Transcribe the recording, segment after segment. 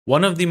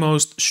One of the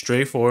most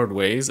straightforward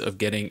ways of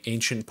getting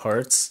ancient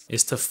parts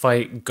is to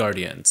fight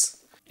guardians.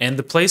 And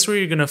the place where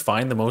you're going to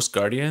find the most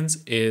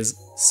guardians is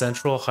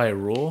Central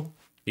Hyrule,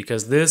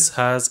 because this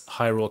has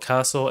Hyrule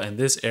Castle and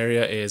this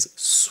area is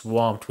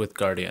swamped with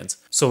guardians.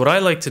 So what I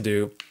like to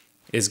do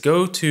is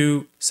go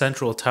to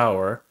Central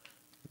Tower,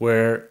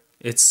 where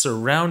it's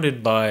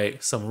surrounded by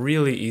some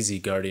really easy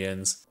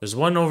guardians. There's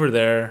one over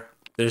there.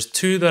 There's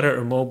two that are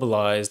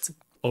immobilized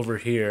over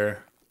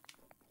here.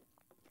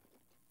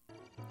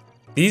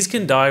 These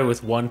can die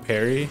with one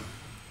parry.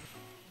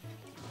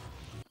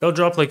 They'll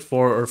drop like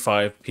 4 or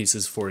 5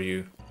 pieces for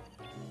you.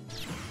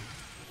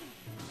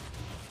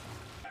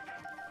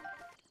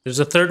 There's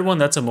a third one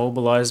that's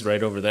immobilized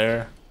right over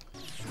there.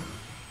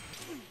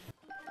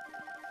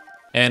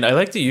 And I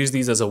like to use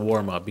these as a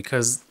warm-up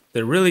because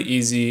they're really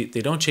easy,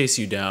 they don't chase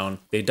you down,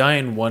 they die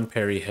in one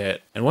parry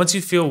hit. And once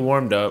you feel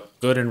warmed up,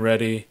 good and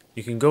ready,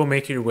 you can go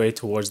make your way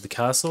towards the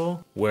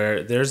castle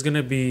where there's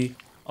gonna be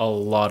a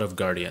lot of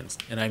guardians.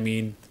 And I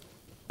mean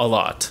a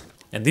lot.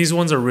 And these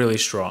ones are really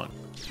strong.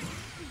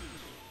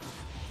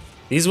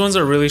 These ones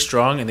are really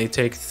strong and they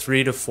take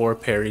 3 to 4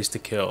 parries to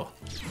kill.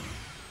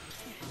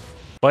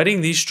 Fighting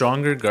these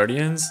stronger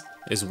guardians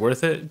is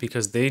worth it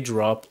because they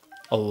drop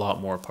a lot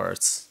more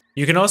parts.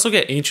 You can also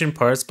get ancient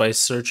parts by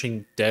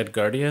searching dead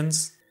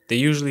guardians. They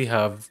usually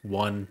have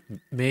 1,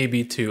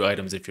 maybe 2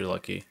 items if you're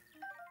lucky.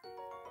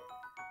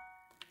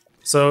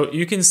 So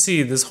you can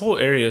see this whole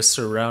area is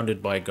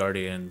surrounded by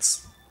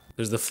guardians.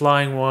 There's the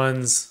flying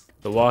ones,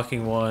 the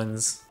walking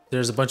ones,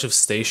 there's a bunch of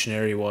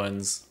stationary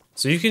ones.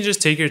 So you can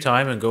just take your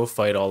time and go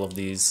fight all of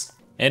these.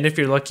 And if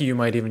you're lucky, you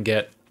might even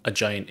get a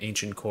giant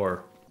ancient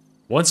core.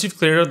 Once you've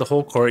cleared out the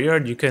whole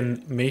courtyard, you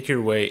can make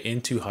your way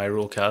into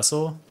Hyrule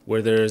Castle,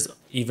 where there's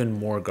even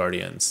more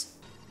guardians.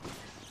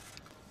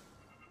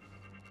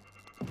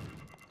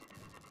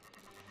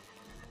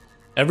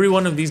 Every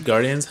one of these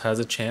guardians has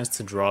a chance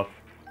to drop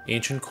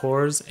ancient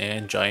cores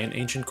and giant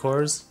ancient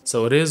cores,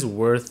 so it is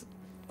worth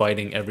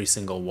fighting every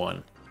single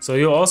one. So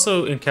you'll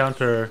also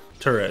encounter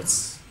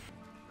turrets.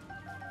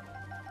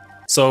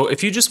 So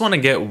if you just want to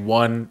get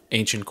one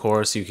ancient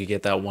core so you could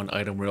get that one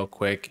item real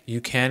quick,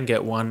 you can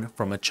get one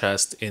from a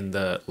chest in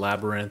the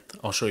labyrinth.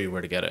 I'll show you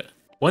where to get it.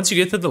 Once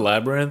you get to the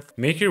labyrinth,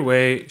 make your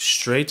way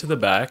straight to the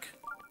back,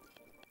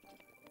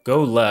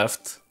 go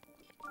left,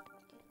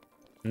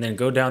 and then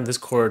go down this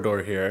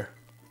corridor here,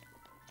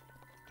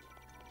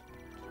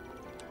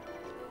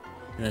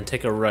 and then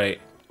take a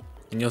right,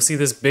 and you'll see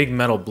this big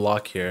metal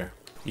block here.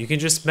 You can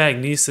just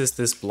magnesis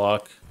this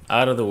block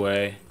out of the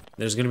way.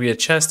 There's going to be a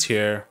chest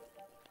here.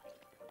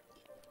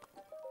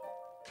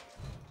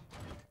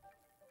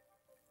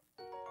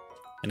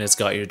 And it's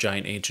got your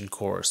giant ancient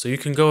core. So you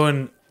can go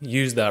and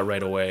use that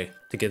right away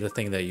to get the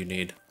thing that you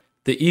need.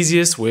 The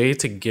easiest way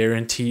to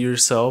guarantee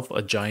yourself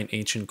a giant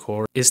ancient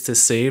core is to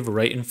save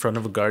right in front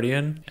of a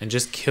guardian and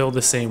just kill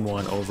the same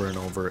one over and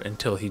over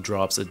until he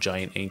drops a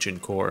giant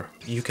ancient core.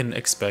 You can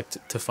expect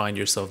to find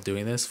yourself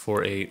doing this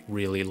for a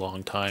really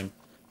long time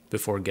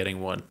before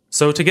getting one.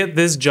 So to get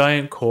this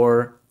giant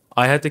core,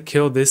 I had to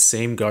kill this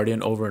same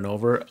guardian over and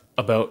over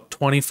about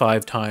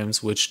 25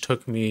 times, which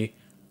took me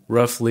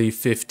roughly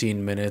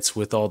 15 minutes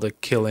with all the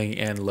killing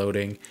and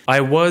loading.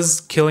 I was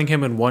killing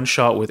him in one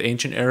shot with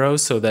ancient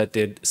arrows, so that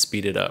did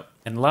speed it up.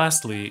 And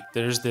lastly,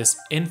 there's this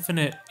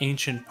infinite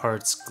ancient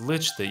parts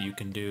glitch that you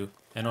can do,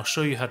 and I'll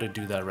show you how to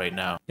do that right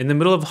now. In the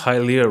middle of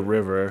Hylia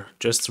River,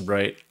 just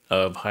right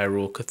of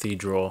Hyrule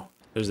Cathedral,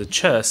 there's a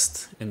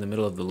chest in the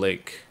middle of the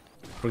lake.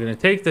 We're gonna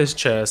take this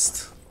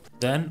chest,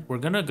 then we're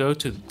gonna go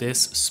to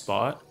this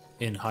spot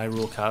in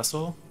Hyrule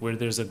Castle where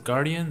there's a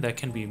guardian that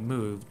can be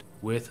moved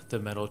with the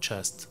metal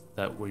chest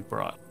that we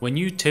brought. When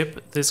you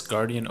tip this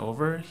guardian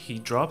over, he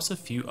drops a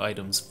few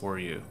items for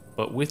you.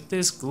 But with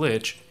this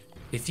glitch,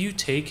 if you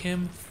take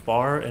him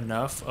far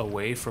enough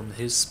away from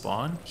his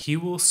spawn, he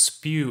will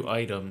spew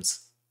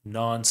items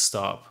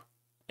non-stop.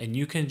 And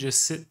you can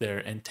just sit there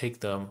and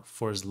take them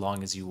for as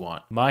long as you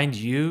want. Mind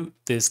you,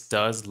 this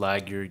does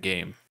lag your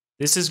game.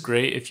 This is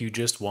great if you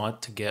just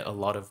want to get a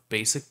lot of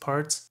basic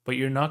parts, but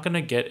you're not going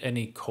to get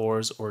any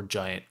cores or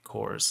giant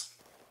cores.